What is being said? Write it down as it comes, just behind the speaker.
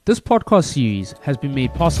This podcast series has been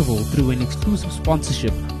made possible through an exclusive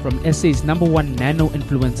sponsorship from SA's #1 nano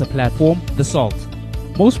influencer platform, The Salt.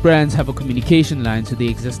 Most brands have a communication line to their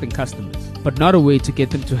existing customers, but not a way to get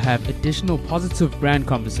them to have additional positive brand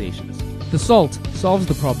conversations. The Salt solves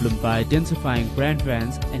the problem by identifying brand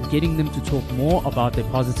fans and getting them to talk more about their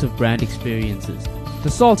positive brand experiences. The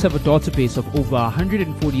Salt have a database of over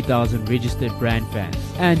 140,000 registered brand fans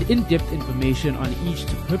and in-depth information on each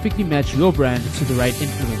to perfectly match your brand to the right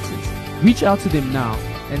influencers. Reach out to them now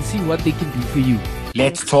and see what they can do for you.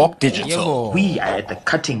 Let's talk digital. We are at the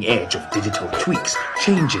cutting edge of digital tweaks,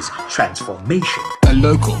 changes, transformation. A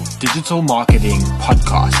local digital marketing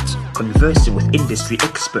podcast. Conversing with industry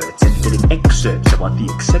experts and getting excerpts about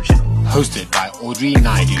the exceptional. Hosted by Audrey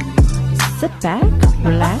Naidu. Sit back,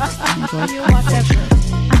 relax, and enjoy the conversation.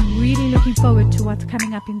 I'm really looking forward to what's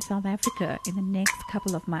coming up in South Africa in the next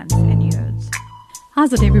couple of months and years.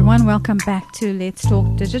 How's it, everyone? Welcome back to Let's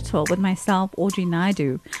Talk Digital with myself, Audrey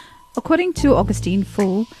Naidu. According to Augustine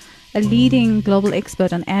Full, a leading global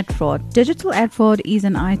expert on ad fraud, digital ad fraud is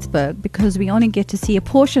an iceberg because we only get to see a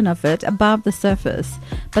portion of it above the surface,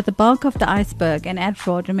 but the bulk of the iceberg and ad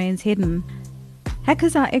fraud remains hidden.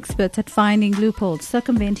 Hackers are experts at finding loopholes,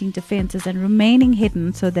 circumventing defenses, and remaining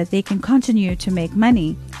hidden so that they can continue to make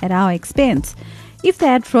money at our expense. If the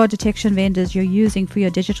ad fraud detection vendors you're using for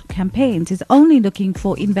your digital campaigns is only looking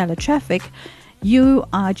for invalid traffic, you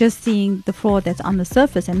are just seeing the fraud that's on the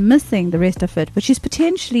surface and missing the rest of it, which is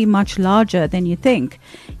potentially much larger than you think.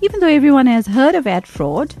 Even though everyone has heard of ad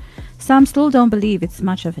fraud, some still don't believe it's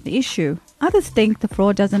much of an issue. Others think the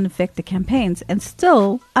fraud doesn't affect the campaigns, and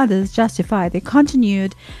still others justify their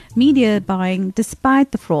continued media buying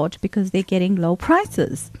despite the fraud because they're getting low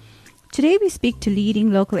prices. Today we speak to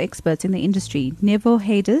leading local experts in the industry, Nevo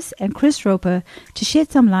Hadas and Chris Roper, to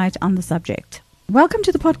shed some light on the subject. Welcome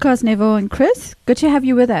to the podcast, Nevo and Chris. Good to have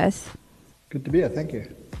you with us. Good to be here. Thank you.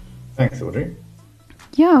 Thanks, Audrey.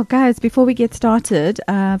 Yeah, guys, before we get started,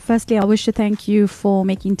 firstly, I wish to thank you for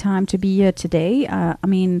making time to be here today.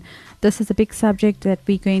 This is a big subject that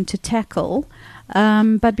we're going to tackle.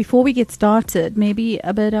 But before we get started, maybe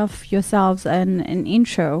a bit of yourselves and an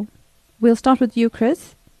intro. We'll start with you,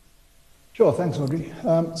 Chris. Sure, thanks, Audrey.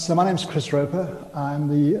 So my name is Chris Roper. I'm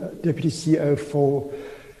the Deputy CEO for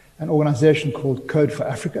an organization called Code for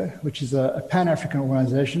Africa, which is a Pan-African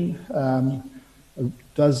organization.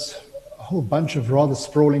 Does a whole bunch of rather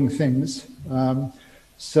sprawling things.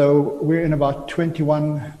 So we're in about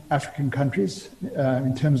 21 African countries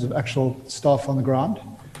in terms of actual staff on the ground.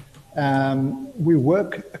 We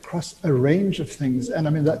work across a range of things. And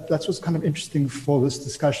I mean, that's what's kind of interesting for this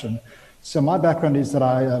discussion. So my background is that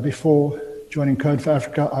I, before joining Code for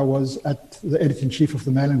Africa, I was at the editor-in-chief of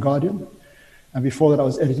the Mail and Guardian. And before that, I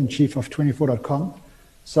was editor-in-chief of 24.com.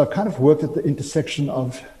 So I kind of worked at the intersection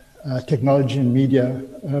of technology and media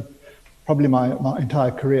probably my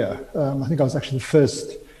entire career. I think I was actually the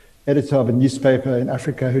first editor of a newspaper in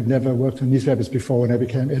Africa who'd never worked on newspapers before when I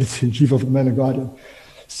became editor-in-chief of the Mail and Guardian.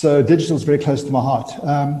 So digital is very close to my heart.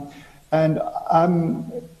 And I'm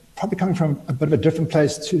probably coming from a bit of a different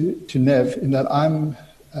place to Nev in that I'm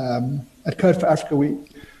at Code for Africa, we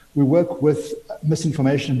work with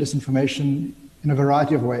misinformation and disinformation in a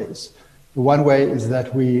variety of ways. The one way is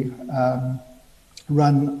that we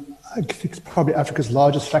run, I think it's probably Africa's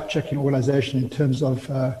largest fact-checking organization in terms of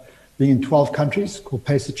being in 12 countries, called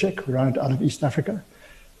PacerCheck. We run it out of East Africa.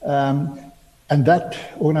 And that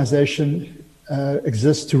organization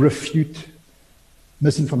exists to refute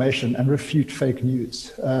misinformation and refute fake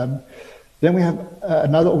news. Then we have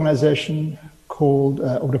another organization called,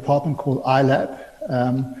 or department called iLab,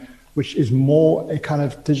 which is more a kind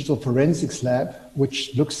of digital forensics lab,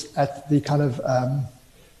 which looks at the kind of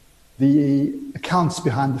the accounts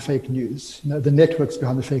behind the fake news, the networks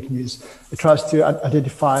behind the fake news. It tries to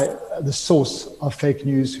identify the source of fake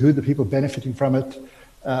news, who are the people benefiting from it,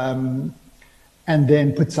 and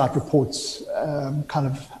then puts out reports,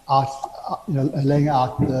 laying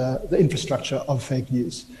out the infrastructure of fake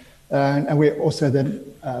news. And we also then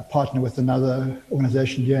partner with another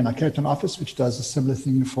organization here in our Cape Town office, which does a similar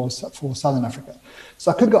thing for Southern Africa. So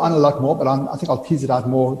I could go on a lot more, but I think I'll tease it out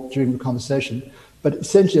more during the conversation. But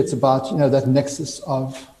essentially, it's about that nexus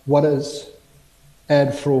of what does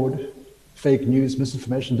ad fraud, fake news,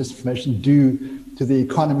 misinformation, disinformation do to the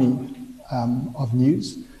economy of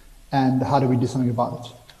news, and how do we do something about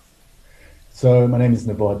it? So my name is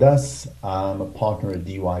Nevo Hadas. I'm a partner at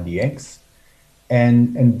DYDX,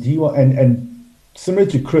 and similar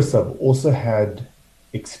to Chris, I've also had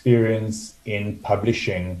experience in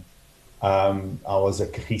publishing. I was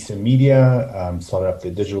at Kagiso Media, started up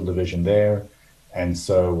the digital division there. and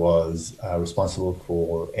so was responsible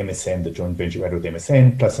for MSN, the joint venture we had with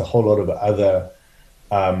MSN, plus a whole lot of other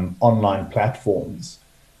online platforms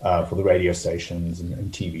for the radio stations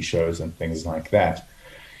and TV shows and things like that.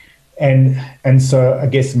 And so I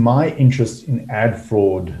guess my interest in ad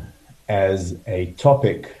fraud as a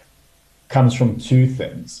topic comes from two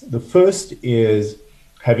things. The first is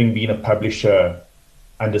having been a publisher,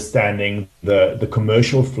 understanding the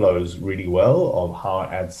commercial flows really well of how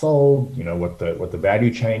ads sold, what the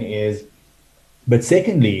value chain is. But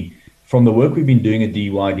secondly, from the work we've been doing at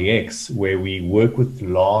DYDX, where we work with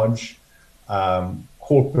large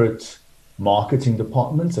corporate marketing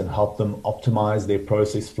departments and help them optimize their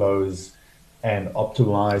process flows and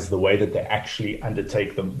optimize the way that they actually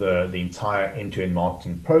undertake the entire end-to-end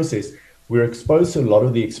marketing process, we're exposed to a lot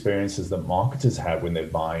of the experiences that marketers have when they're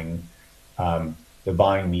buying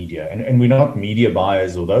media. And we're not media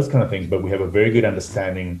buyers or those kind of things, but we have a very good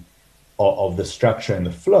understanding of the structure and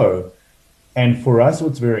the flow. And for us,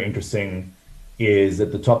 what's very interesting is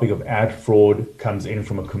that the topic of ad fraud comes in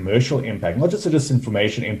from a commercial impact, not just a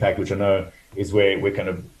disinformation impact, which I know is where we're kind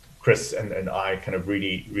of, Chris and I kind of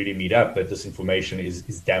really meet up, that disinformation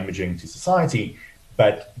is damaging to society,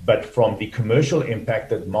 but from the commercial impact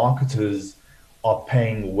that marketers are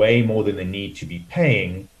paying way more than they need to be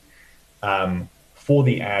paying for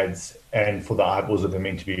the ads and for the eyeballs that they're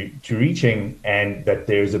meant to be reaching, and that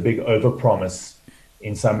there's a big overpromise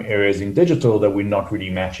in some areas in digital that we're not really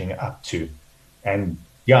matching up to. And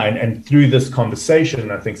through this conversation,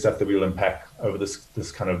 I think stuff that we'll unpack over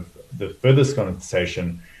this kind of the furthest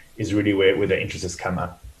conversation is really where the interest has come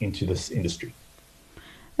up into this industry.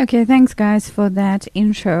 Okay, thanks guys for that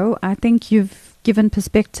intro. I think you've given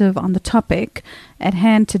perspective on the topic at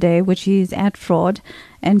hand today, which is ad fraud.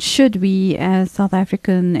 And should we, as South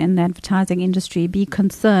African in the advertising industry, be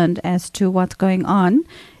concerned as to what's going on?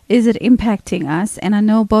 Is it impacting us? And I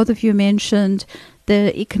know both of you mentioned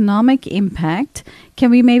the economic impact.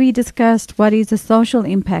 Can we maybe discuss what is the social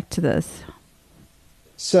impact to this?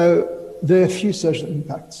 So there are a few social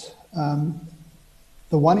impacts.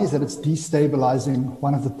 The one is that it's destabilizing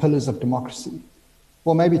one of the pillars of democracy.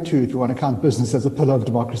 Well, maybe two, if you want to count business as a pillar of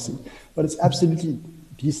democracy. But it's absolutely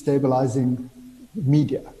destabilizing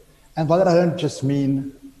media. And by that, I don't just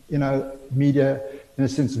mean, media in a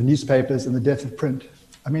sense of newspapers and the death of print.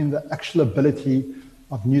 I mean the actual ability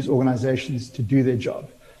of news organizations to do their job.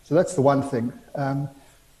 So that's the one thing.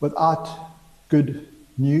 Without good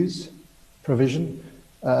news provision,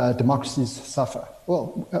 democracies suffer.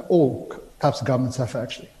 Well, all types of governments suffer,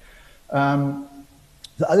 actually.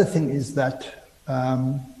 The other thing is that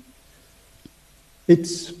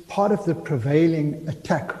it's part of the prevailing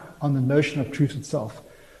attack on the notion of truth itself.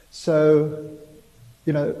 So,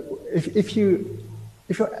 if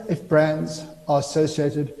brands are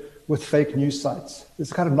associated with fake news sites,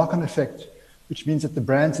 there's a kind of knock-on effect, which means that the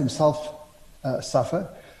brands themselves suffer,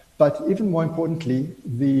 but even more importantly,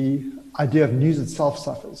 the idea of news itself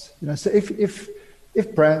suffers. So if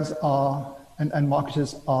brands are and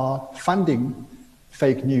marketers are funding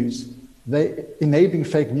fake news, they're enabling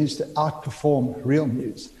fake news to outperform real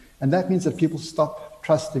news, and that means that people stop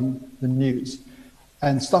trusting the news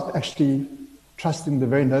and stop actually trusting the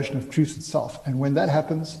very notion of truth itself. And when that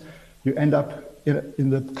happens, you end up in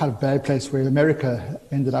the kind of bad place where America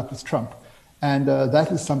ended up with Trump. And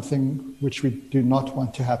that is something which we do not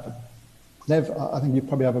want to happen. Nev, I think you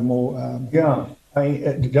probably have a more...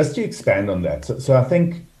 just to expand on that. So I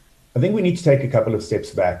think we need to take a couple of steps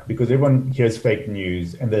back, because everyone hears fake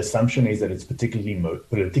news and the assumption is that it's particularly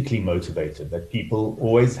politically motivated, that people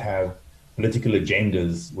always have political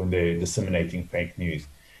agendas when they're disseminating fake news.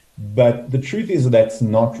 But the truth is that's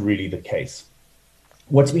not really the case.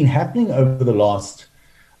 What's been happening over the last,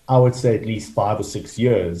 I would say at least 5 or 6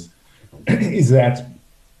 years, is that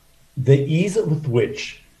the ease with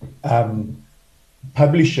which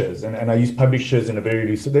publishers, and I use publishers in a very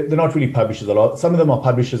loose, so they're not really publishers a lot. Some of them are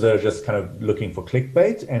publishers that are just kind of looking for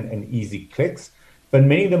clickbait and easy clicks, but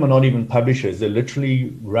many of them are not even publishers. They're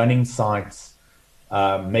literally running sites,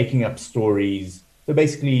 making up stories. They're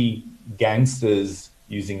basically gangsters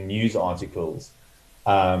using news articles.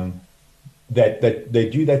 That they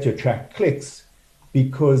do that to attract clicks,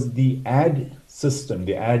 because the ad system,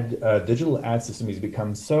 the digital ad system has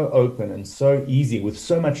become so open and so easy with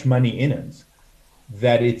so much money in it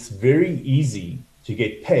that it's very easy to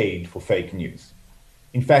get paid for fake news.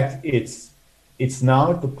 In fact, it's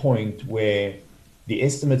now at the point where the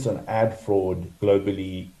estimates on ad fraud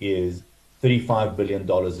globally is $35 billion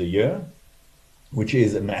a year, which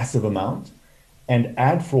is a massive amount. And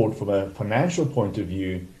ad fraud from a financial point of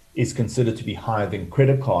view is considered to be higher than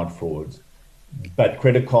credit card frauds, But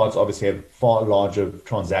credit cards obviously have far larger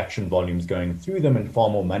transaction volumes going through them and far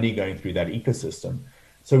more money going through that ecosystem.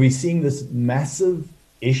 So we're seeing this massive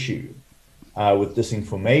issue with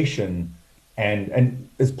disinformation, and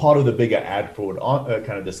as part of the bigger ad fraud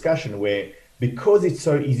kind of discussion, where because it's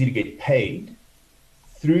so easy to get paid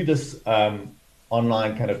through this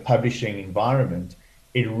online kind of publishing environment,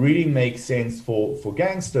 it really makes sense for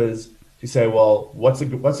gangsters to say, well, what's a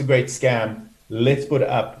great scam? Let's put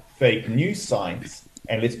up fake news sites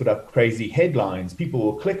and let's put up crazy headlines. People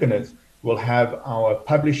will click on it. We'll have our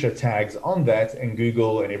publisher tags on that, and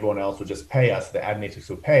Google and everyone else will just pay us. The ad networks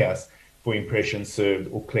will pay us for impressions served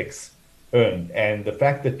or clicks earned. And the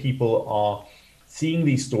fact that people are seeing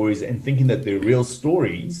these stories and thinking that they're real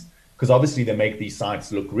stories, because obviously they make these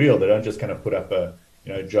sites look real. They don't just kind of put up a,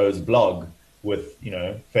 Joe's blog with,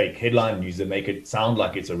 fake headline news and make it sound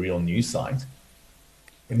like it's a real news site.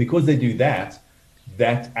 And because they do that,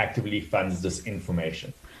 that actively funds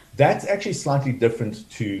disinformation. That's actually slightly different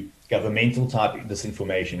to governmental type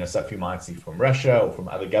disinformation, stuff you might see from Russia or from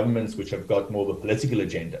other governments, which have got more of a political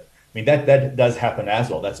agenda. I mean, that does happen as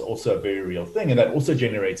well. That's also a very real thing. And that also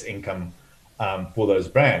generates income for those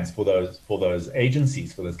brands, for those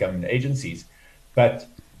agencies, for those government agencies. But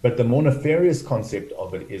the more nefarious concept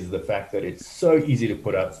of it is the fact that it's so easy to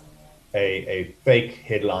put up a fake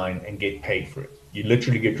headline and get paid for it. You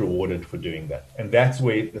literally get rewarded for doing that. And that's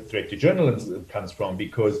where the threat to journalism comes from,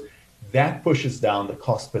 because that pushes down the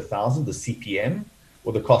cost per thousand, the CPM,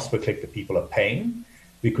 or the cost per click that people are paying,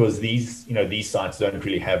 because these sites don't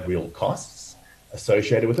really have real costs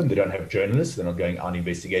associated with them. They don't have journalists. They're not going out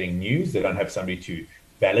investigating news. They don't have somebody to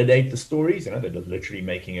validate the stories. They're literally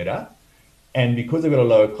making it up. And because they've got a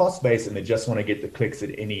lower cost base and they just want to get the clicks at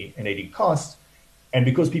any cost, and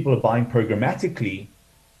because people are buying programmatically,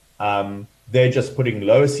 they're just putting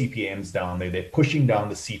lower CPMs down there. They're pushing down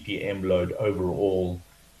the CPM load overall,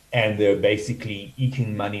 and they're basically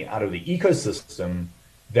eking money out of the ecosystem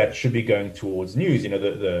that should be going towards news.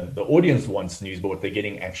 The audience wants news, but what they're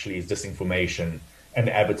getting actually is disinformation, and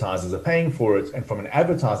the advertisers are paying for it. And from an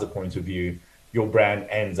advertiser point of view, your brand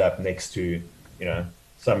ends up next to,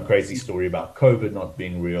 some crazy story about COVID not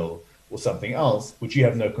being real or something else, which you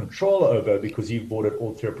have no control over because you've bought it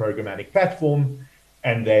all through a programmatic platform,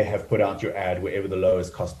 and they have put out your ad wherever the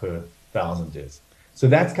lowest cost per thousand is. So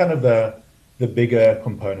that's kind of the bigger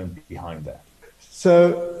component behind that.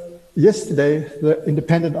 So yesterday, the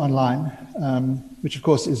Independent Online, which of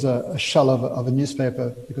course is a shell of a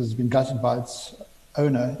newspaper because it's been gutted by its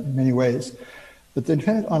owner in many ways, but the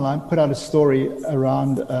Independent Online put out a story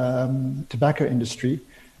around tobacco industry.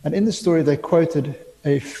 And in the story, they quoted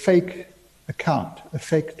a fake account, a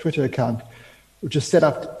fake Twitter account, which is set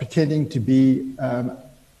up pretending to be an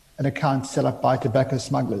account set up by tobacco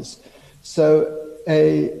smugglers. So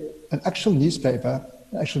an actual newspaper,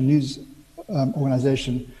 an actual news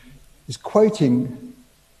organization is quoting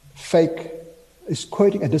a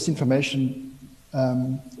disinformation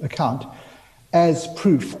account as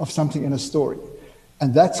proof of something in a story.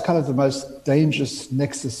 And that's kind of the most dangerous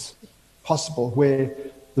nexus possible, where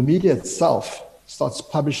the media itself starts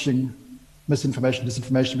publishing misinformation,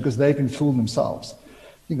 disinformation, because they've been fooled themselves.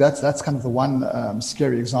 I think that's kind of the one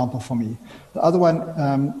scary example for me. The other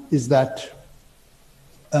one is that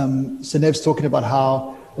so Nev's talking about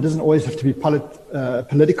how it doesn't always have to be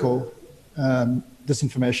political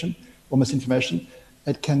disinformation or misinformation.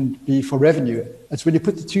 It can be for revenue. It's when you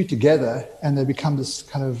put the two together and they become this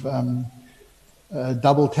kind of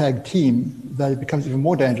double tag team that it becomes even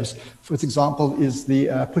more dangerous. For example, is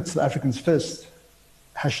the Put South Africans First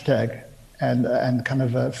hashtag and kind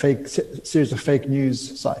of a series of fake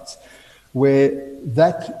news sites, where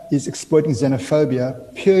that is exploiting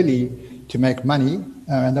xenophobia purely to make money,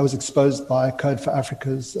 and that was exposed by Code for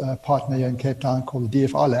Africa's partner here in Cape Town called the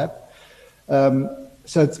DFR Lab.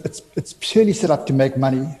 So it's purely set up to make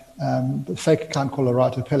money. The fake account called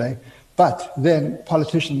Lerato Pele. But then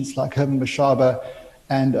politicians like Herman Mashaba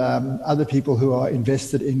and other people who are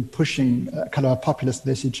invested in pushing kind of a populist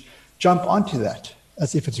message jump onto that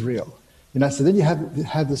as if it's real. So then you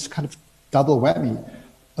have this kind of double whammy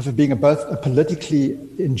of it being both a politically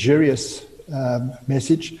injurious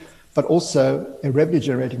message, but also a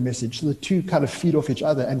revenue-generating message. So the two kind of feed off each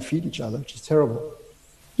other and feed each other, which is terrible.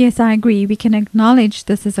 Yes, I agree. We can acknowledge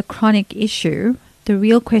this is a chronic issue. The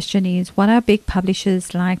real question is, what are big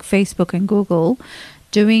publishers like Facebook and Google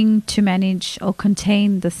doing to manage or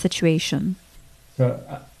contain the situation? So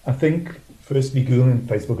I think, firstly, Google and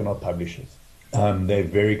Facebook are not publishers. They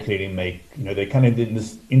very clearly they're kind of in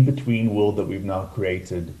this in-between world that we've now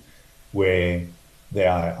created, where they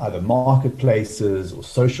are either marketplaces or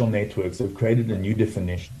social networks. They've created a new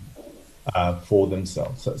definition for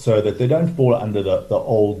themselves, so that they don't fall under the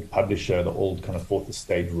old publisher, the old kind of fourth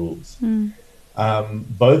estate rules.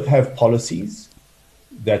 Both have policies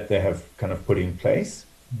that they have kind of put in place,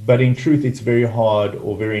 but in truth, it's very hard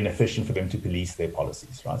or very inefficient for them to police their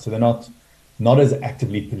policies, right? So they're not as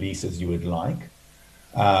actively policed as you would like.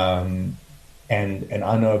 And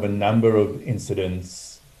I know of a number of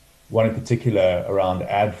incidents, one in particular around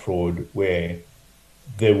ad fraud, where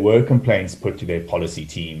there were complaints put to their policy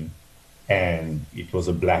team, and it was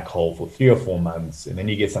a black hole for 3 or 4 months, and then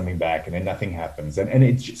you get something back, and then nothing happens,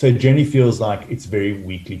 and so it generally feels like it's very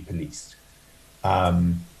weakly policed,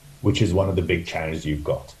 which is one of the big challenges you've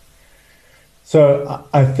got. So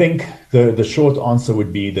I think the short answer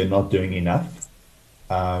would be they're not doing enough.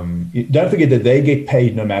 Don't forget that they get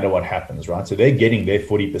paid no matter what happens, right? So they're getting their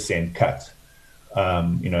 40% cut,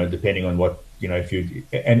 depending on what, if you,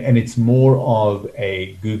 and it's more of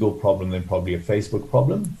a Google problem than probably a Facebook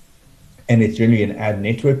problem. And it's generally an ad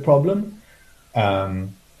network problem.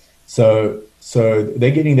 So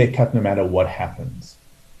they're getting their cut no matter what happens,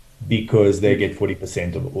 because they get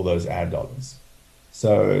 40% of all those ad dollars.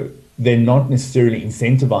 So they're not necessarily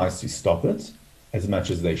incentivized to stop it as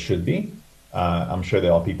much as they should be. I'm sure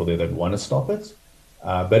there are people there that want to stop it,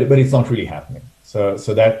 but it's not really happening. So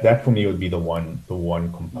that for me would be the one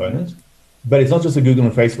component. But it's not just a Google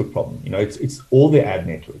and Facebook problem. It's all the ad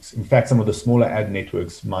networks. In fact, some of the smaller ad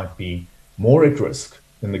networks might be more at risk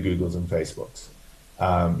than the Googles and Facebooks.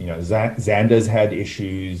 Xander's had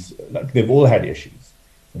issues. Like, they've all had issues.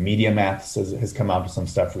 Media Maths has come out with some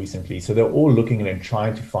stuff recently. So they're all looking at it and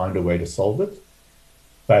trying to find a way to solve it.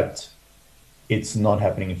 But it's not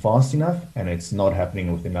happening fast enough, and it's not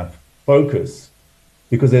happening with enough focus,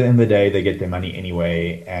 because at the end of the day, they get their money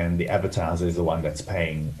anyway, and the advertiser is the one that's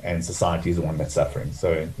paying, and society is the one that's suffering.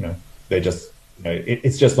 So, they're just,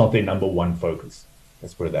 it's just not their number one focus.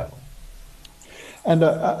 Let's put it that way. And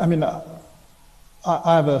I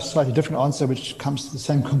have a slightly different answer, which comes to the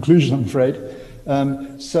same conclusion, I'm afraid.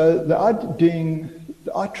 So they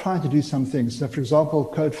are trying to do some things. So, for example,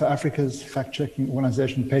 Code for Africa's fact-checking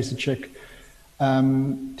organization, PacerCheck,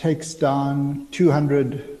 takes down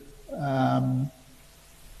 200,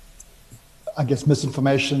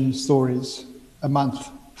 misinformation stories a month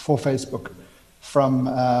for Facebook from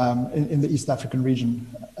in the East African region.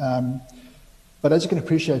 But as you can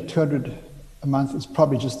appreciate, 200 a month is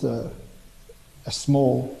probably just a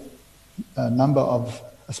small amount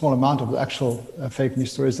of the actual fake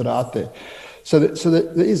news stories that are out there. So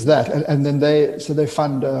there is that, and then they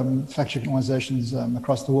fund fact-checking organizations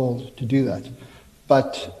across the world to do that.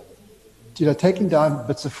 But taking down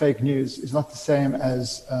bits of fake news is not the same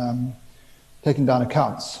as taking down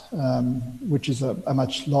accounts, which is a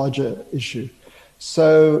much larger issue.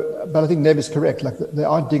 So, but I think Nev is correct. Like, they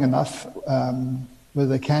aren't doing enough. Whether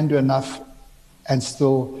they can do enough and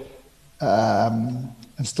still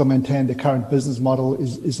maintain their current business model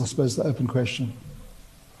is I suppose, the open question.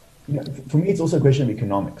 For me, it's also a question of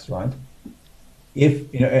economics, right?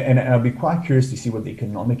 If and I'll be quite curious to see what the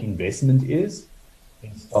economic investment is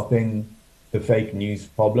in stopping the fake news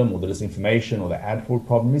problem, or the disinformation, or the ad fraud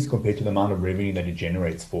problem is, compared to the amount of revenue that it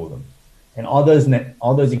generates for them. And are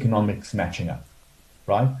those economics matching up,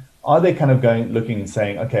 right? Are they kind of looking and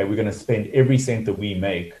saying, okay, we're going to spend every cent that we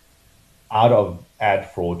make out of ad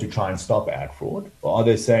fraud to try and stop ad fraud? Or are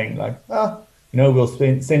they saying, like, we'll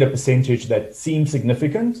send a percentage that seems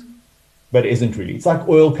significant, but isn't really? It's like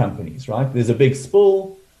oil companies, right? There's a big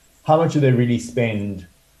spill. How much do they really spend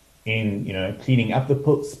in, cleaning up the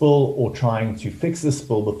spill or trying to fix the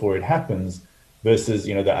spill before it happens, versus,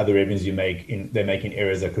 the other revenues they make in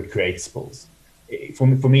areas that could create spills? For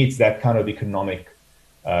me, it's that kind of economic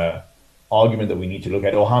argument that we need to look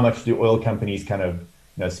at. Or how much do oil companies kind of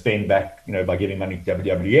spend back, by giving money to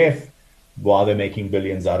WWF, while they're making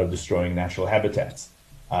billions out of destroying natural habitats?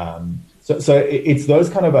 So it's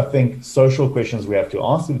those kind of, I think, social questions we have to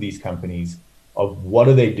ask of these companies, of what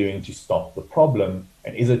are they doing to stop the problem,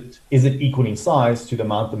 and is it equal in size to the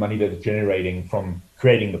amount of money that it's generating from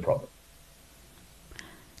creating the problem?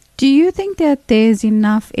 Do you think that there's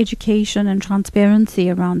enough education and transparency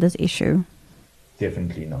around this issue?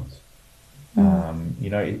 Definitely not.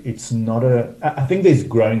 It's not I think there's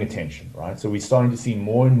growing attention, right? So we're starting to see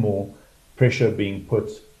more and more pressure being put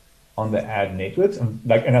on the ad networks, and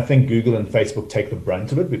I think Google and Facebook take the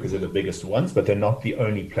brunt of it because they're the biggest ones, but they're not the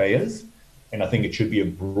only players. And I think it should be a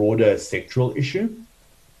broader sectoral issue.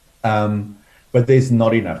 But there's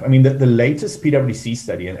not enough. I mean, the latest PwC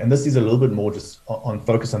study, and this is a little bit more just on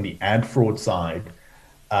focus on the ad fraud side.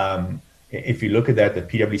 If you look at that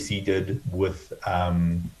PwC did with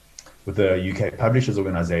the UK Publishers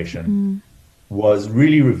Organization, was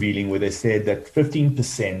really revealing, where they said that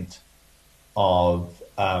 15% of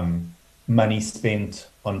money spent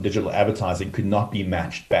on digital advertising could not be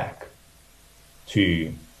matched back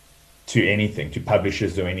to anything, to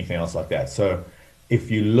publishers or anything else like that. So if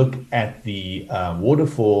you look at the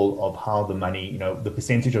waterfall of how the money, the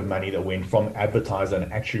percentage of money that went from advertiser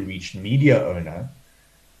and actually reached media owner,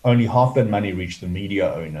 only half that money reached the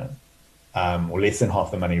media owner, or less than half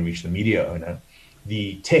the money reached the media owner.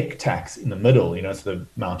 The tech tax in the middle, so the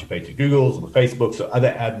amount you pay to Google's or the Facebook's or other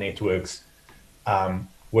ad networks,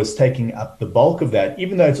 was taking up the bulk of that,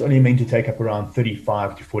 even though it's only meant to take up around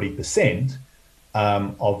 35 to 40%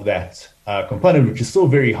 of that component, which is still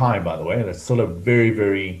very high, by the way. That's still a very,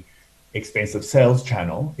 very expensive sales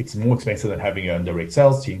channel. It's more expensive than having your own direct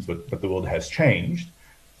sales teams, but the world has changed.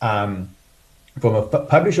 From a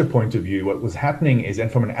publisher point of view, what was happening is, and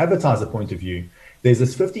from an advertiser point of view, there's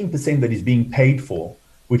this 15% that is being paid for,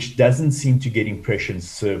 which doesn't seem to get impressions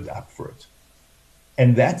served up for it.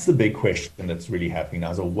 And that's the big question that's really happening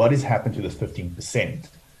now. So what has happened to this 15%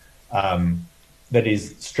 that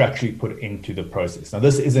is structurally put into the process? Now,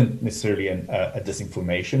 this isn't necessarily a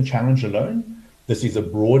disinformation challenge alone. This is a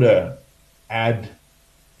broader ad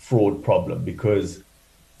fraud problem, because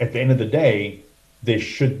at the end of the day, there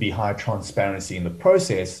should be high transparency in the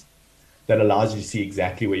process that allows you to see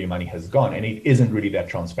exactly where your money has gone. And it isn't really that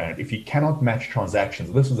transparent. If you cannot match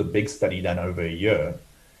transactions, this was a big study done over a year,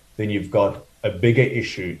 then you've got a bigger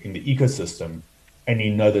issue in the ecosystem, and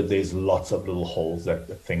you know that there's lots of little holes that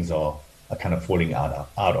things are kind of falling out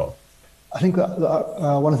of. I think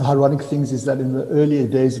one of the ironic things is that in the earlier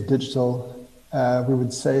days of digital, we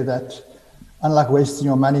would say that unlike wasting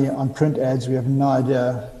your money on print ads, we have no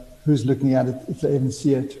idea who's looking at it, if they even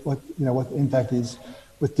see it, what the impact is.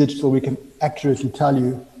 With digital, we can accurately tell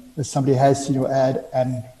you if somebody has seen your ad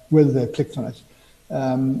and whether they clicked on it.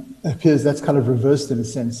 It appears that's kind of reversed in a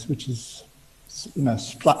sense, which is,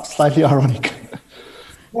 slightly ironic.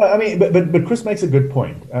 Well, I mean, but Chris makes a good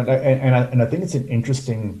point, and I think it's an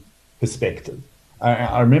interesting perspective.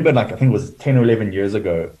 I remember, I think it was 10 or 11 years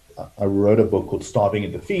ago, I wrote a book called Starving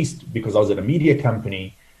at the Feast, because I was at a media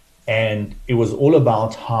company, and it was all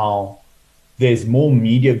about how there's more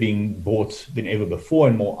media being bought than ever before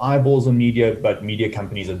and more eyeballs on media, but media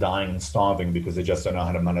companies are dying and starving because they just don't know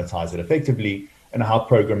how to monetize it effectively, and how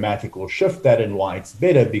programmatic will shift that, and why it's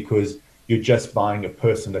better because you're just buying a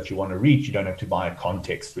person that you want to reach. You don't have to buy a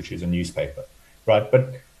context, which is a newspaper, right?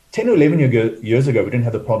 But 10 or 11 years ago, we didn't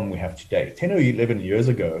have the problem we have today. 10 or 11 years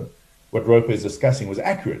ago, what Roper is discussing was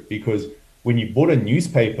accurate, because when you bought a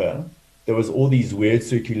newspaper, there was all these weird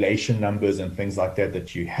circulation numbers and things like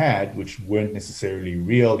that you had, which weren't necessarily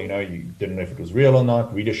real. You didn't know if it was real or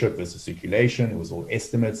not. Readership versus circulation. It was all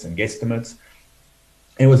estimates and guesstimates.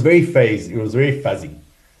 And it was very phased. It was very fuzzy.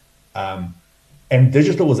 And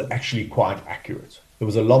digital was actually quite accurate. There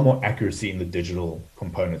was a lot more accuracy in the digital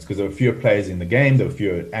components because there were fewer players in the game. There were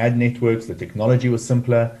fewer ad networks. The technology was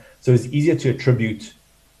simpler. So it's easier to attribute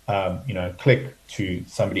click to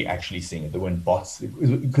somebody actually seeing it. There weren't bots,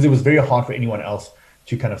 because it was very hard for anyone else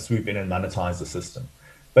to kind of swoop in and monetize the system.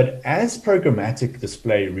 But as programmatic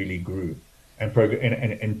display really grew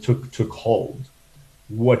and took hold,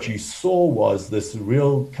 what you saw was this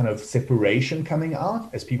real kind of separation coming out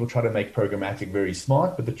as people try to make programmatic very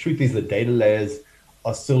smart. But the truth is the data layers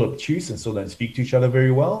are still obtuse and still don't speak to each other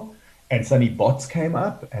very well. And suddenly bots came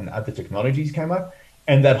up and other technologies came up.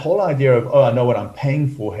 And that whole idea of, I know what I'm paying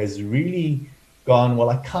for has really gone, well,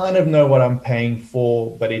 I kind of know what I'm paying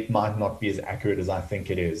for, but it might not be as accurate as I think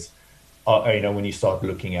it is, when you start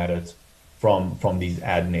looking at it from these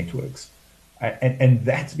ad networks. And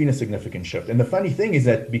that's been a significant shift. And the funny thing is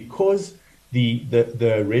that because the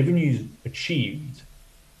revenues achieved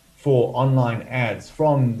for online ads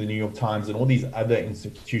from the New York Times and all these other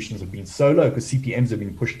institutions have been so low, because CPMs have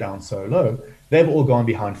been pushed down so low, they've all gone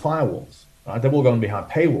behind firewalls. Right? They've all gone behind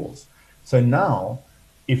paywalls. So now,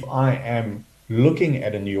 if I am looking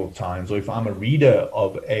at a New York Times, or if I'm a reader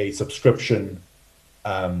of a subscription,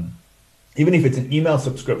 even if it's an email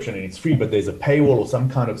subscription and it's free, but there's a paywall or some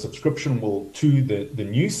kind of subscription wall to the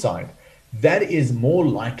news site, that is more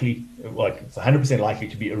likely, it's 100% likely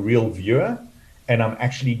to be a real viewer, and I'm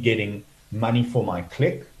actually getting money for my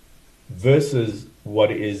click, versus what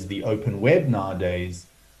is the open web nowadays,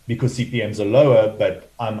 because CPMs are lower, but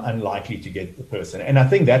I'm unlikely to get the person. And I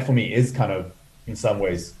think that for me is kind of, in some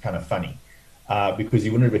ways, kind of funny, because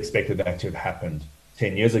you wouldn't have expected that to have happened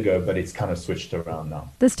 10 years ago, but it's kind of switched around now.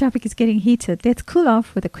 This topic is getting heated. Let's cool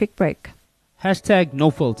off with a quick break.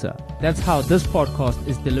 #NoFilter. That's how this podcast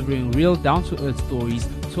is delivering real down-to-earth stories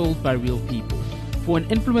told by real people. For an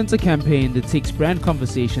influencer campaign that takes brand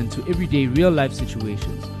conversation to everyday real-life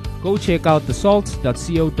situations, go check out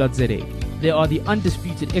thesalt.co.za. They are the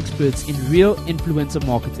undisputed experts in real influencer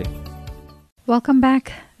marketing. Welcome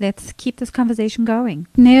back. Let's keep this conversation going.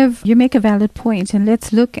 Nev, you make a valid point, and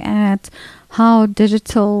let's look at how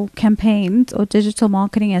digital campaigns or digital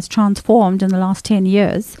marketing has transformed in the last 10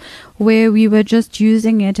 years, where we were just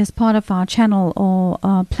using it as part of our channel or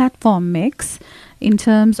platform mix in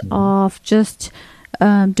terms of just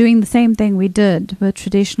doing the same thing we did with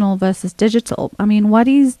traditional versus digital. I mean, what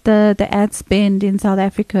is the ad spend in South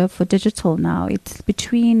Africa for digital now? It's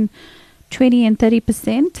between 20 and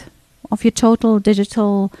 30% of your total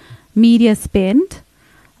digital media spend.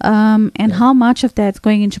 And how much of that's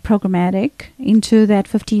going into programmatic, into that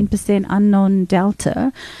 15% unknown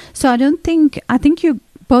delta. So I think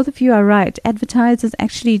both of you are right. Advertisers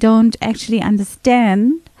actually don't actually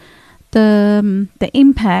understand the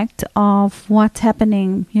impact of what's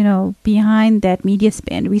happening, behind that media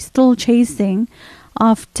spend. We're still chasing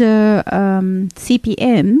after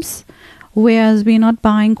CPMs, whereas we're not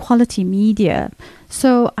buying quality media.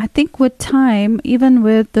 So I think with time, even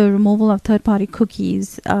with the removal of third-party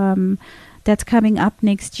cookies that's coming up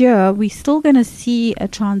next year, we're still going to see a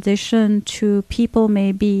transition to people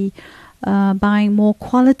maybe buying more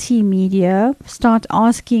quality media, start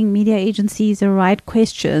asking media agencies the right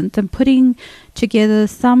questions and putting together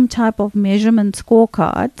some type of measurement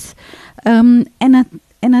scorecards. And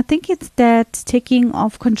I think it's that taking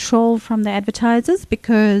of control from the advertisers,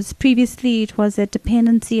 because previously it was a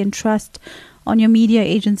dependency and trust on your media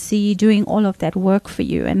agency doing all of that work for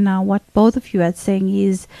you. And now what both of you are saying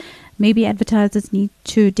is maybe advertisers need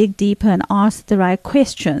to dig deeper and ask the right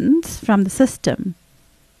questions from the system.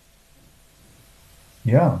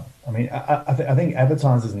 Yeah, I mean, I think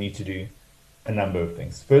advertisers need to do a number of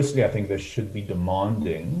things. Firstly, I think they should be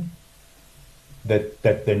demanding that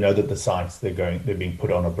they know that the sites they're being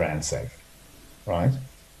put on are brand safe, right?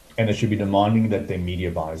 And they should be demanding that their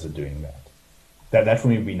media buyers are doing that. That for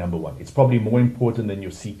me would be number one. It's probably more important than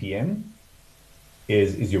your CPM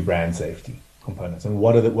is your brand safety components. And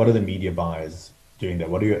what are the media buyers doing that?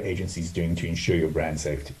 What are your agencies doing to ensure your brand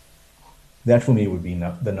safety? That for me would be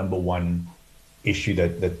the number one issue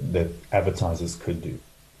that advertisers could do.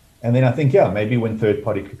 And then I think, maybe when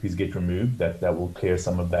third-party cookies get removed, that will clear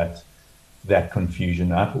some of that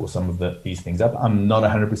confusion up, or some of these things up. I'm not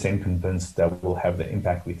 100% convinced that will have the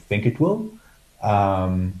impact we think it will.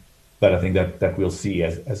 But I think that we'll see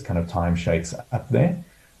as kind of time shakes up there.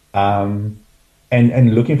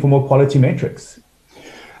 And looking for more quality metrics.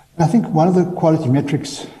 I think one of the quality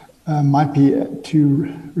metrics might be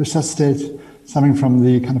to resuscitate something from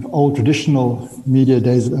the kind of old traditional media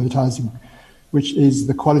days of advertising, which is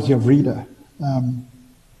the quality of reader.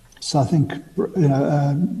 So I think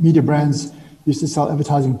media brands used to sell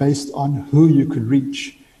advertising based on who you could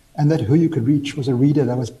reach, and that who you could reach was a reader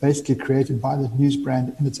that was basically created by the news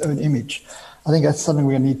brand in its own image. I think that's something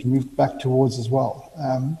we need to move back towards as well,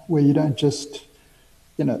 where you don't just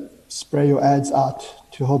spray your ads out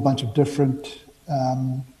to a whole bunch of different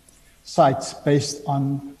sites based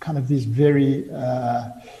on kind of these very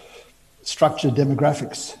structured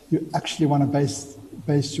demographics. You actually want to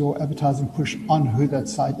base your advertising push on who that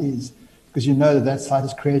site is, because you know that site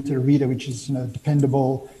has created a reader which is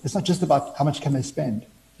dependable. It's not just about how much can they spend.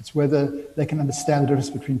 It's whether they can understand the difference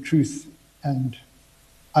between truth and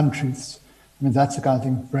untruths. I mean, that's the kind of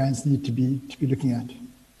thing brands need to be looking at.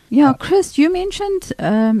 Yeah, Chris, you mentioned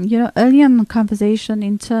earlier in the conversation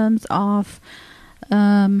in terms of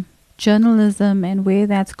journalism and where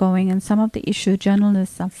that's going, and some of the issue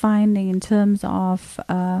journalists are finding in terms of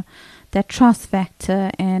that trust factor,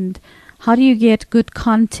 and how do you get good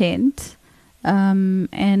content and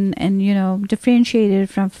differentiated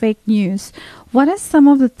from fake news. What are some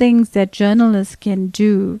of the things that journalists can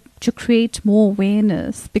do to create more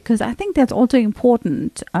awareness? Because I think that's also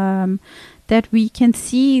important, that we can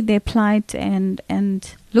see their plight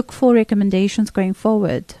and look for recommendations going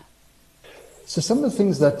forward. So some of the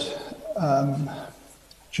things that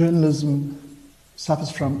journalism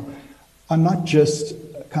suffers from are not just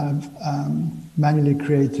kind of manually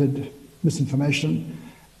created misinformation,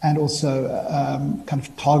 and also kind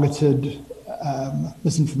of targeted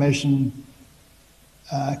misinformation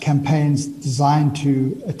campaigns designed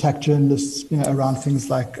to attack journalists, around things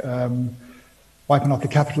like wiping off the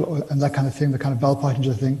capital and that kind of thing, the kind of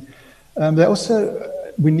Bell-Pottinger thing.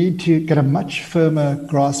 We need to get a much firmer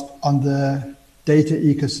grasp on the data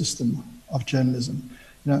ecosystem of journalism.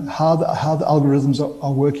 How the algorithms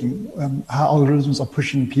are working, how algorithms are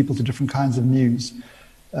pushing people to different kinds of news.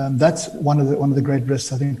 That's one of the great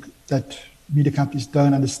risks, I think, that media companies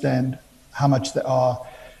don't understand how much they are,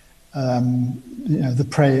 the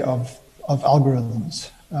prey of algorithms.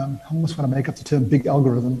 I almost want to make up the term big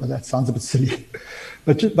algorithm, but that sounds a bit silly.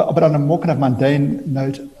 but on a more kind of mundane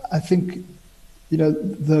note, I think,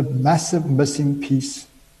 the massive missing piece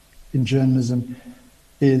in journalism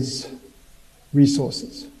is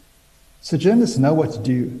resources. So journalists know what to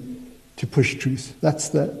do to push truth. That's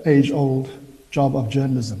the age-old job of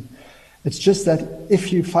journalism. It's just that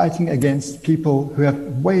if you're fighting against people who have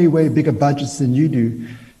way, way bigger budgets than you do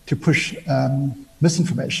to push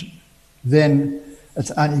misinformation, then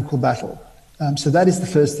it's an unequal battle. So that is the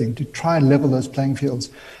first thing, to try and level those playing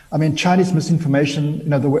fields. I mean, Chinese misinformation,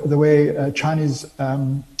 the way Chinese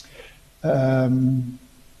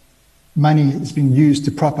money is being used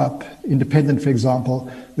to prop up independent, for example,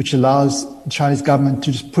 which allows the Chinese government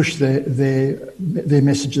to just push their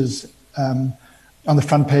messages on the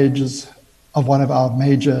front pages of one of our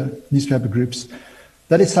major newspaper groups.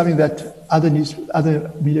 That is something that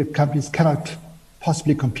other media companies cannot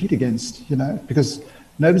possibly compete against, because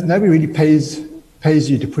nobody really pays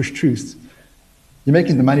you to push truth. You're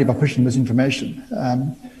making the money by pushing misinformation.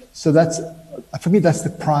 So for me, that's the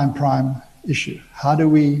prime issue. How do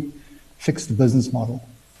we fix the business model?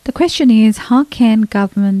 The question is, how can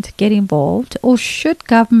government get involved, or should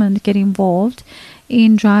government get involved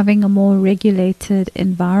in driving a more regulated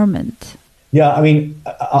environment? Yeah, I mean,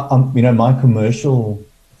 my commercial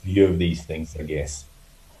view of these things, I guess,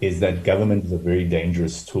 is that government is a very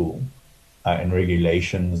dangerous tool, and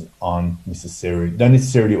regulations don't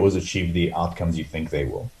necessarily always achieve the outcomes you think they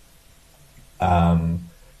will.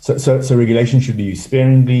 So regulation should be used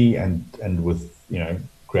sparingly and with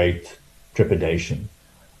great trepidation.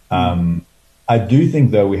 I do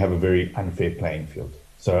think, though, we have a very unfair playing field.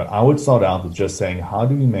 So I would start out with just saying, how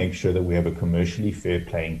do we make sure that we have a commercially fair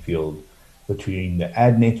playing field between the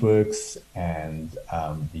ad networks and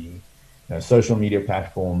the social media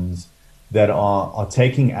platforms that are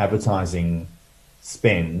taking advertising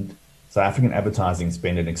spend, South African advertising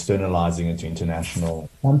spend, and externalizing it to international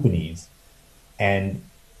companies, and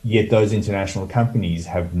yet those international companies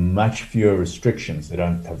have much fewer restrictions. They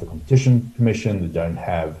don't have the Competition Commission, they don't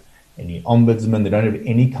have any ombudsman, they don't have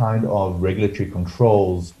any kind of regulatory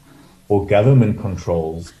controls or government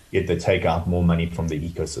controls, yet they take out more money from the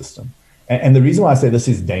ecosystem. And the reason why I say this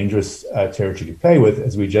is dangerous territory to play with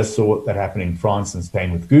is we just saw that happen in France and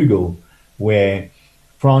Spain with Google, where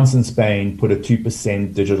France and Spain put a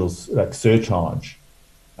 2% digital surcharge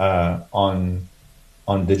on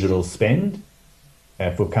digital spend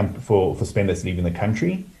for spend that's leaving the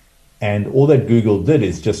country. And all that Google did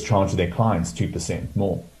is just charge their clients 2%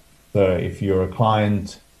 more. So if you're a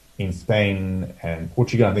client in Spain and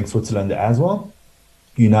Portugal, I think Switzerland as well,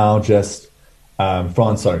 you now just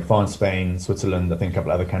France, Spain, Switzerland, I think a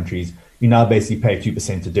couple other countries, you now basically pay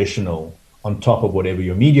 2% additional on top of whatever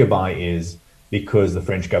your media buy is, because the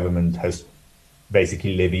French government has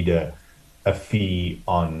basically levied a fee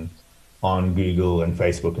on Google and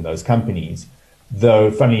Facebook and those companies. Though,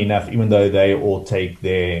 funnily enough, even though they all take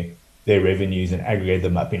their revenues and aggregate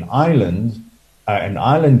them up in Ireland, and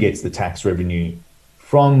Ireland gets the tax revenue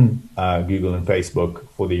from Google and Facebook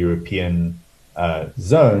for the European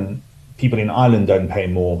zone, people in Ireland don't pay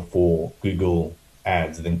more for Google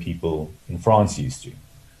ads than people in France used to.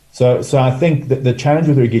 So I think that the challenge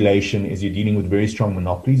with regulation is you're dealing with very strong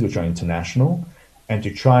monopolies, which are international, and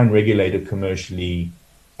to try and regulate it commercially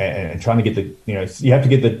and trying to get you have to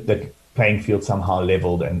get the playing field somehow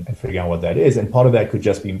leveled and figure out what that is. And part of that could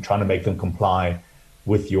just be trying to make them comply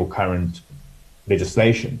with your current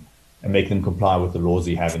legislation and make them comply with the laws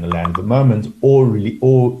you have in the land at the moment, or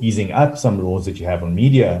easing up some laws that you have on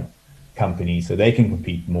media companies so they can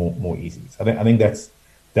compete more easily. So I think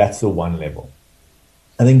that's the one level.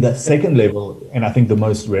 I think that second level, and I think the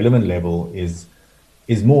most relevant level, is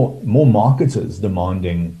more marketers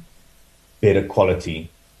demanding better quality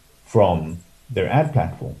from their ad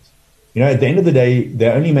platforms. At the end of the day, they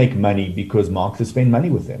only make money because marketers spend money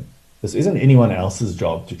with them. This isn't anyone else's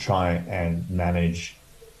job to try and manage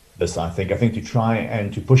this, I think. I think to try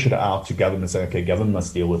and to push it out to government, saying, okay, government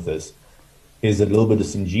must deal with this, is a little bit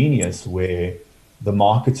disingenuous, where the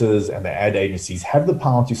marketers and the ad agencies have the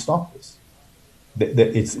power to stop this.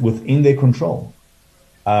 It's within their control.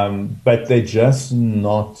 But they're just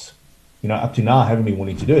not, up to now, haven't been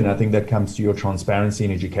willing to do it. And I think that comes to your transparency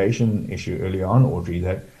and education issue earlier on, Audrey,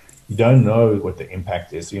 that you don't know what the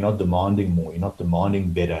impact is. So you're not demanding more, you're not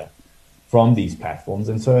demanding better from these platforms.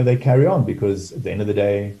 And so they carry on, because at the end of the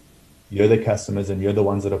day, you're the customers and you're the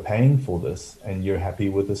ones that are paying for this, and you're happy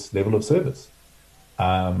with this level of service,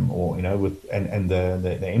 with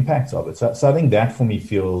the impacts of it. So I think that for me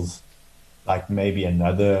feels like maybe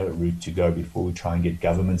another route to go before we try and get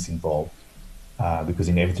governments involved, because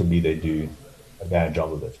inevitably they do a bad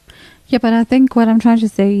job of it. Yeah, but I think what I'm trying to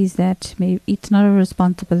say is that maybe it's not a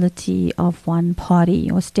responsibility of one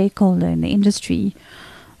party or stakeholder in the industry.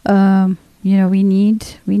 We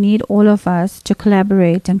need all of us to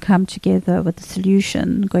collaborate and come together with a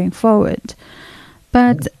solution going forward.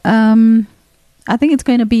 But I think it's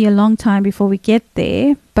going to be a long time before we get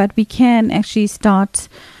there, but we can actually start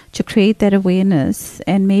to create that awareness,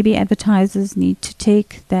 and maybe advertisers need to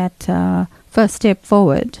take that first step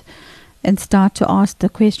forward and start to ask the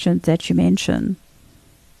questions that you mentioned.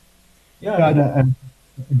 Yeah, and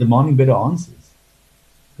demanding better answers.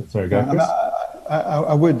 Sorry, go Chris.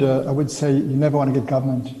 I would say you never want to get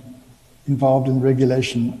government involved in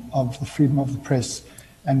regulation of the freedom of the press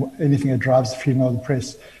and anything that drives the freedom of the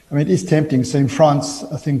press. I mean, it is tempting. So in France,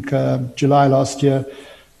 I think July last year,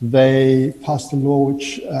 they passed a law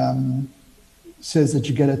which says that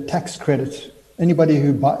you get a tax credit. Anybody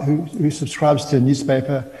who subscribes to a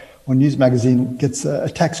newspaper or news magazine gets a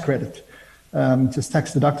tax credit, just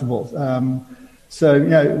tax deductible. So,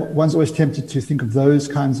 one's always tempted to think of those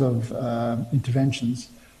kinds of interventions,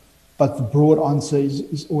 but the broad answer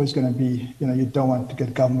is always going to be, you don't want to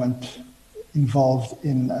get government involved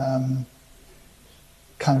in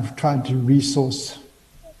kind of trying to resource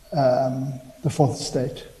the fourth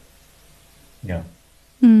estate. Yeah,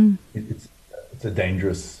 it's a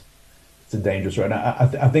dangerous road.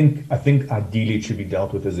 I think ideally it should be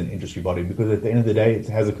dealt with as an industry body, because at the end of the day, it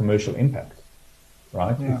has a commercial impact,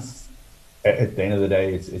 right? Yeah. At the end of the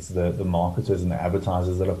day, it's the marketers and the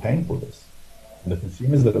advertisers that are paying for this, and the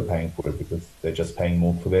consumers that are paying for it, because they're just paying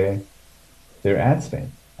more for their ad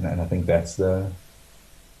spend. And I think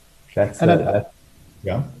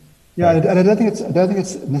yeah. Yeah, and I don't think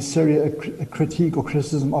it's necessarily a critique or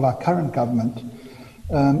criticism of our current government.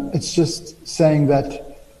 It's just saying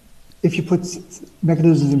that if you put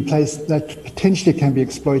mechanisms in place that potentially can be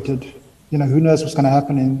exploited, who knows what's going to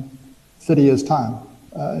happen in 30 years' time.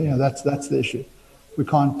 That's the issue. We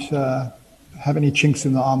can't have any chinks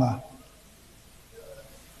in the armor.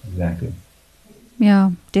 Exactly.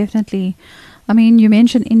 Yeah, definitely. I mean, you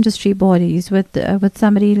mentioned industry bodies. With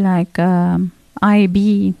somebody like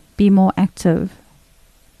IAB be more active?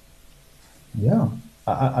 Yeah,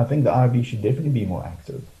 I think the IAB should definitely be more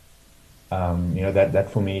active. That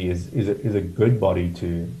for me is a good body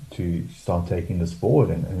to start taking this forward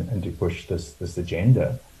and to push this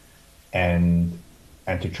agenda, and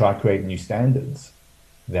to try to create new standards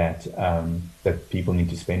that people need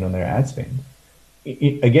to spend on their ad spend.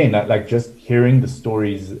 Again, like just hearing the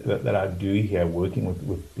stories that I do hear, working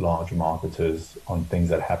with large marketers on things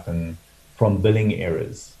that happen, from billing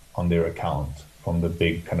errors on their account, from the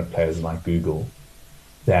big kind of players like Google,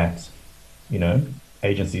 that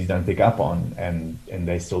agencies don't pick up on, and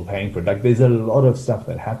they're still paying for it. Like, there's a lot of stuff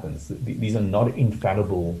that happens. These are not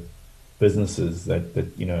infallible businesses that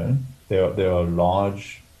there are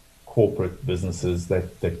large corporate businesses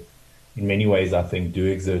that in many ways I think do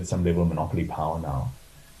exert some level of monopoly power now.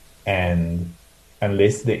 And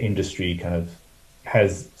unless the industry kind of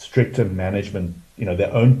has stricter management,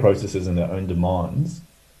 their own processes and their own demands,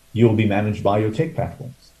 you'll be managed by your tech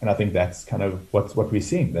platforms. And I think that's kind of what we're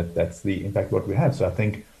seeing, that's the impact what we have. So I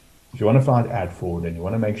think if you want to find ad forward and you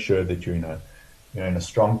want to make sure that you're in a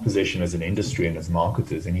strong position as an industry and as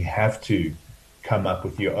marketers, and you have to come up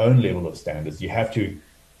with your own level of standards, you have to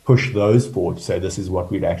push those forward to say this is what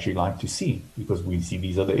we'd actually like to see, because we see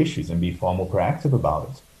these other issues, and be far more proactive about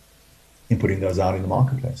it in putting those out in the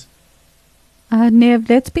marketplace. Nev,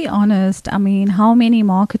 let's be honest. I mean, how many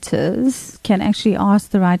marketers can actually ask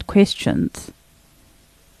the right questions?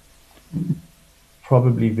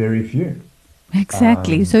 Probably very few.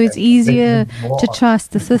 Exactly. So it's easier to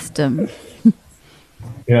trust the system.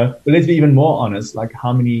 But let's be even more honest, like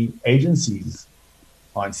how many agencies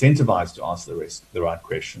are incentivized to ask the right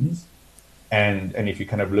questions. And if you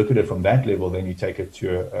kind of look at it from that level, then you take it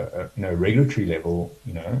to a regulatory level,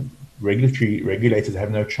 regulators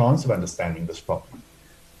have no chance of understanding this properly.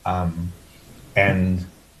 And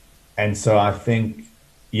so I think,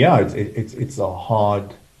 it's a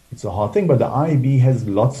hard thing, but the IAB has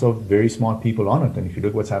lots of very smart people on it. And if you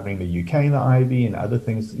look what's happening in the UK in the IAB and other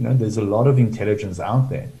things, there's a lot of intelligence out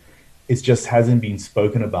there. It just hasn't been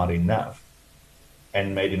spoken about enough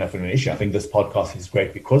and made enough of an issue. I think this podcast is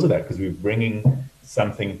great because of that, because we're bringing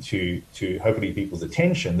something to hopefully people's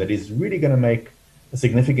attention that is really going to make a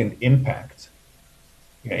significant impact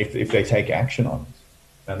if they take action on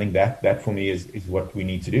it. I think that for me is what we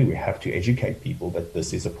need to do. We have to educate people that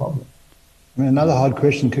this is a problem. I mean, another hard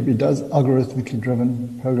question could be, does algorithmically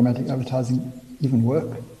driven programmatic advertising even work?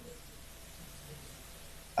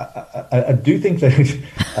 I do think that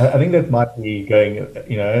I think that might be going,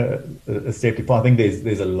 a step too far. I think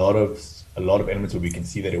there's a lot of elements where we can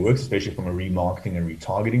see that it works, especially from a remarketing and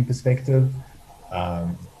retargeting perspective.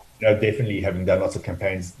 Definitely having done lots of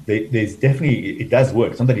campaigns, there's definitely, it does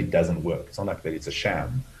work. It's not that it doesn't work. It's not like that it's a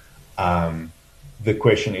sham. The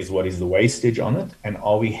question is, what is the wastage on it? And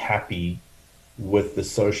are we happy with the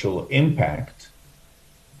social impact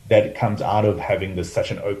that comes out of having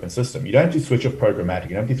such an open system? You don't have to switch off programmatic.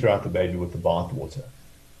 You don't have to throw out the baby with the bathwater.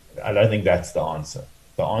 I don't think that's the answer.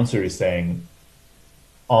 The answer is saying,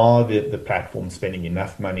 are the platforms spending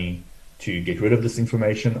enough money to get rid of this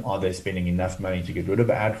information? Are they spending enough money to get rid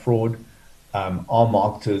of ad fraud? Are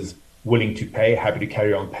marketers willing to pay, happy to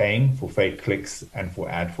carry on paying for fake clicks and for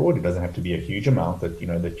ad fraud? It doesn't have to be a huge amount that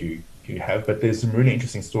you have, but there's some really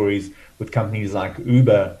interesting stories with companies like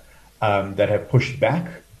Uber that have pushed back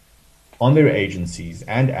on their agencies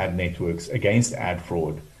and ad networks against ad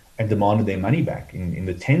fraud and demanded their money back in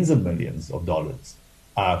the tens of millions of dollars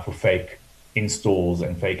for fake installs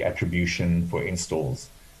and fake attribution for installs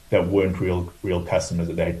that weren't real customers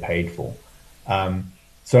that they had paid for.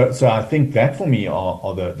 So I think that for me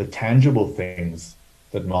are the tangible things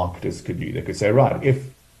that marketers could do. They could say, right, if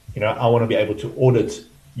I want to be able to audit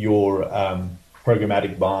your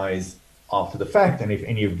programmatic buys after the fact, and if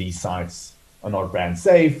any of these sites are not brand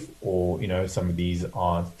safe, or some of these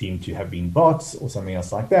are deemed to have been bots or something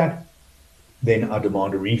else like that, then I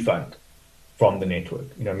demand a refund from the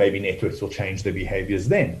network. Maybe networks will change their behaviors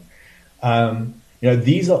then.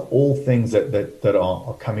 These are all things that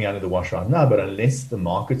are coming out of the wash right now, but unless the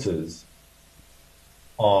marketers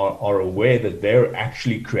are aware that they're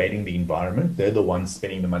actually creating the environment, they're the ones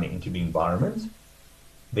spending the money into the environment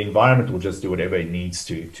will just do whatever it needs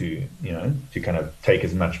to kind of take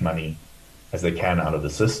as much money as they can out of the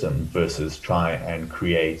system versus try and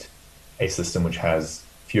create a system which has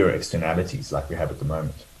fewer externalities like we have at the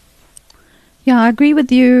moment. Yeah, I agree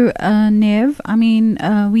with you, Nev. I mean,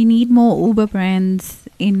 we need more Uber brands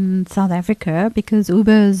in South Africa because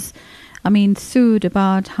Uber's, sued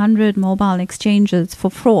about 100 mobile exchanges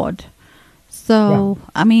for fraud. So,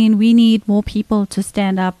 yeah. We need more people to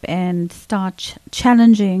stand up and start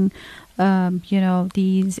challenging,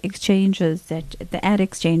 these exchanges, the ad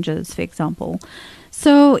exchanges, for example.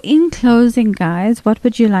 So, in closing, guys, what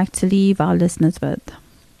would you like to leave our listeners with?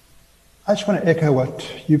 I just want to echo what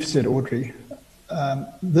you've said, Audrey.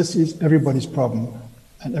 This is everybody's problem,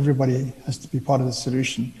 and everybody has to be part of the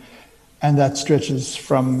solution. And that stretches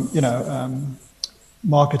from,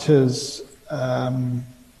 marketers,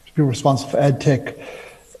 people responsible for ad tech,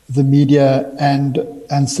 the media,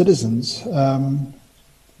 and citizens.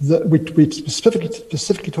 We're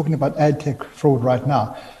specifically talking about ad tech fraud right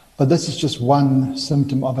now, but this is just one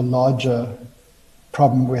symptom of a larger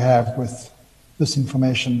problem we have with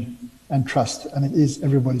misinformation and trust, and it is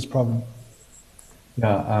everybody's problem.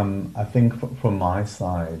 Yeah, I think from my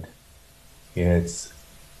side, it's,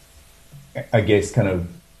 I guess, kind of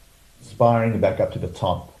spiraling back up to the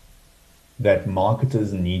top, that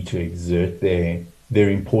marketers need to exert their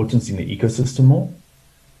importance in the ecosystem more,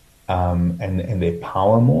 and their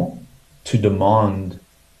power more to demand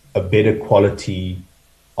a better quality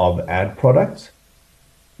of ad product,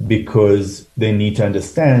 because they need to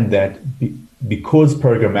understand that because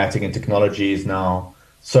programmatic and technology is now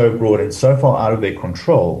so broad and so far out of their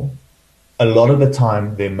control, a lot of the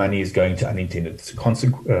time their money is going to unintended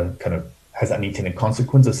has unintended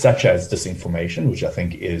consequences, such as disinformation, which I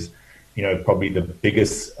think is, probably the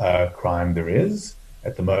biggest crime there is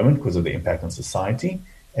at the moment because of the impact on society.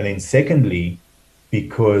 And then secondly,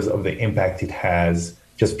 because of the impact it has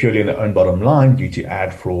just purely on their own bottom line due to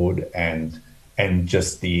ad fraud and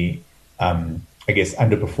just the,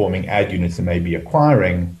 underperforming ad units they may be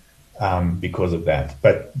acquiring because of that.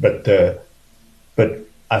 But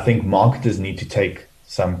I think marketers need to take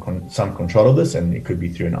some control of this, and it could be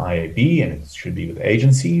through an IAB, and it should be with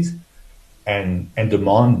agencies, and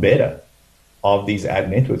demand better of these ad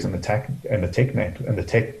networks and the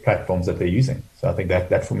tech platforms that they're using. So I think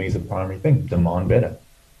that for me is the primary thing: demand better.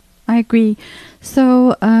 I agree.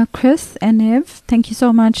 So, Chris and Nev, thank you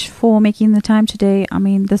so much for making the time today.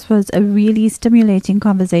 This was a really stimulating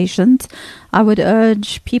conversation. I would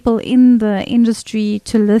urge people in the industry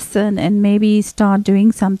to listen and maybe start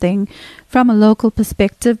doing something from a local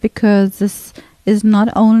perspective, because this is not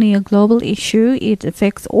only a global issue, it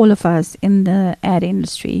affects all of us in the ad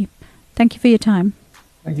industry. Thank you for your time.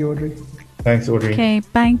 Thank you, Audrey. Thanks, Audrey. Okay,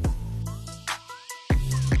 bye.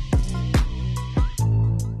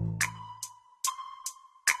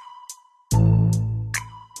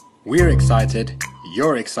 We're excited,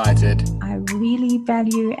 you're excited. I really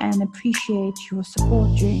value and appreciate your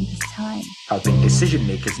support during this time. Helping decision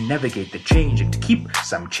makers navigate the change and to keep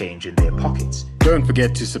some change in their pockets. Don't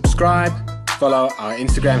forget to subscribe, follow our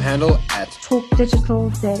Instagram handle at Talk Digital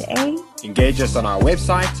ZA. engage us on our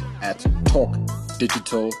website at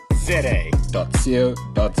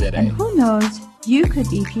talkdigitalza.co.za. And who knows, you could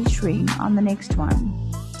be featuring on the next one.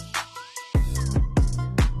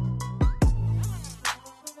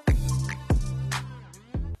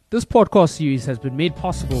 This podcast series has been made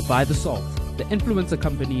possible by The Salt, the influencer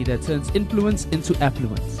company that turns influence into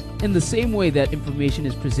affluence. In the same way that information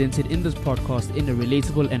is presented in this podcast in a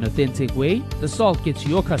relatable and authentic way, The Salt gets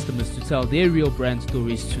your customers to tell their real brand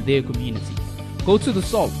stories to their community. Go to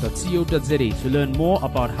thesalt.co.za to learn more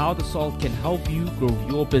about how The Salt can help you grow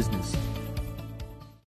your business.